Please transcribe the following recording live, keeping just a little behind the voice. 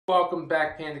Welcome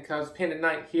back, Panda Cubs. Panda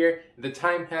Knight here. The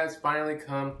time has finally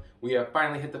come. We have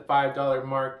finally hit the $5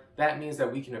 mark. That means that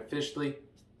we can officially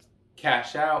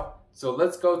cash out. So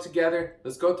let's go together.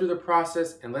 Let's go through the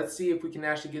process and let's see if we can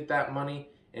actually get that money.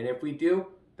 And if we do,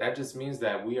 that just means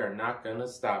that we are not going to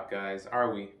stop, guys,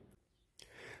 are we?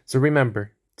 So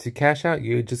remember, to cash out,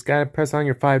 you just got to press on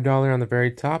your $5 on the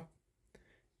very top.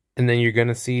 And then you're going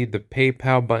to see the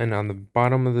PayPal button on the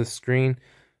bottom of the screen.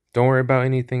 Don't worry about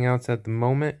anything else at the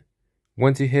moment.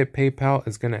 Once you hit PayPal,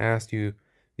 it's going to ask you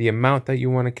the amount that you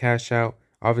want to cash out.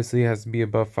 Obviously, it has to be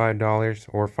above $5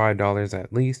 or $5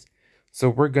 at least. So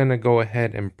we're going to go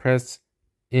ahead and press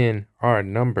in our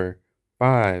number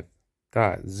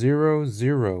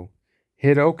 5.00.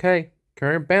 Hit OK.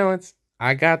 Current balance.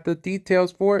 I got the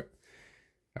details for it.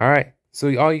 All right.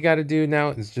 So all you got to do now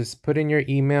is just put in your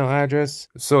email address.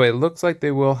 So it looks like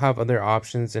they will have other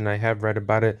options, and I have read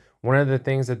about it. One of the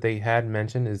things that they had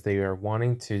mentioned is they are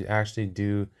wanting to actually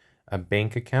do a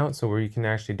bank account, so where you can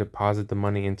actually deposit the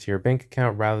money into your bank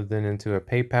account rather than into a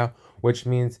PayPal, which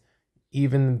means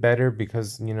even better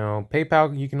because, you know,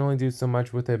 PayPal, you can only do so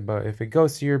much with it, but if it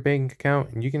goes to your bank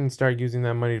account, you can start using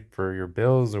that money for your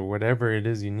bills or whatever it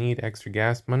is you need, extra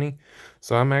gas money.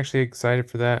 So I'm actually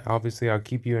excited for that. Obviously, I'll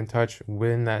keep you in touch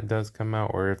when that does come out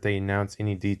or if they announce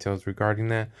any details regarding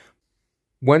that.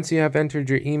 Once you have entered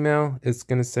your email, it's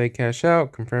going to say cash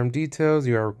out, confirm details.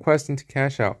 You are requesting to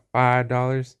cash out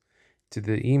 $5 to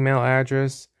the email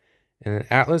address, and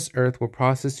Atlas Earth will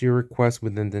process your request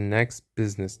within the next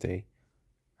business day.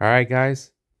 All right,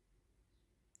 guys.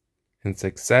 In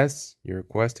success, your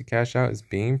request to cash out is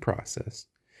being processed.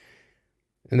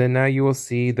 And then now you will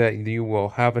see that you will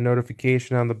have a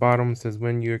notification on the bottom that says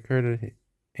when your current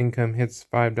income hits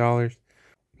 $5.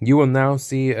 You will now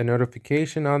see a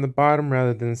notification on the bottom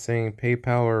rather than saying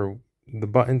PayPal or the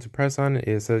button to press on it.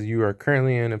 It says you are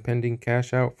currently in a pending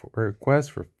cash out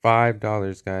request for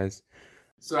 $5, guys.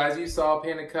 So as you saw,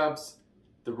 Panda Cubs,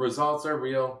 the results are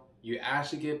real. You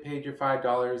actually get paid your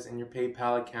 $5 in your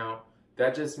PayPal account.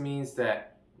 That just means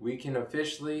that we can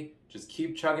officially just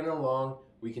keep chugging along.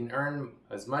 We can earn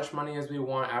as much money as we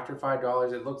want after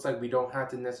 $5. It looks like we don't have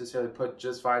to necessarily put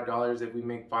just $5 if we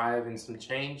make 5 and some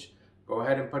change. Go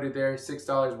ahead and put it there,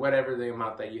 $6, whatever the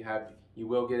amount that you have, you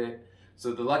will get it.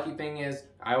 So the lucky thing is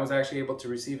I was actually able to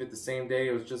receive it the same day.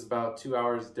 It was just about 2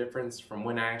 hours difference from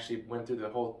when I actually went through the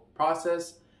whole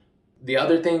process. The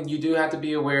other thing you do have to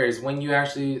be aware is when you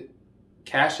actually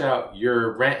cash out,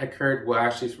 your rent accrued will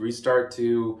actually restart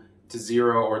to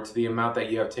zero or to the amount that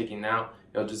you have taken out.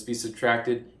 It'll just be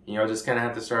subtracted and you'll just kind of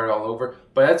have to start all over.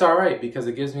 But that's all right because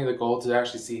it gives me the goal to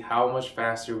actually see how much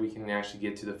faster we can actually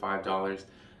get to the $5.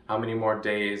 How many more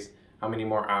days, how many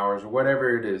more hours, or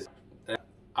whatever it is.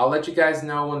 I'll let you guys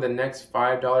know when the next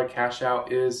 $5 cash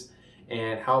out is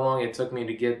and how long it took me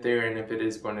to get there and if it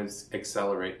is going to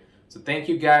accelerate. So thank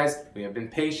you guys. We have been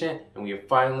patient and we have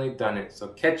finally done it. So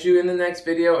catch you in the next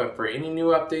video and for any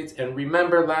new updates. And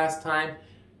remember last time,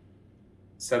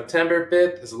 September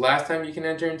 5th is the last time you can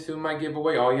enter into my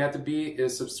giveaway. All you have to be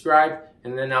is subscribe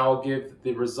and then I'll give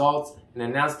the results and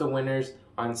announce the winners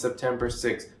on September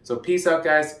 6th. So peace out,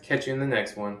 guys. Catch you in the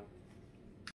next one.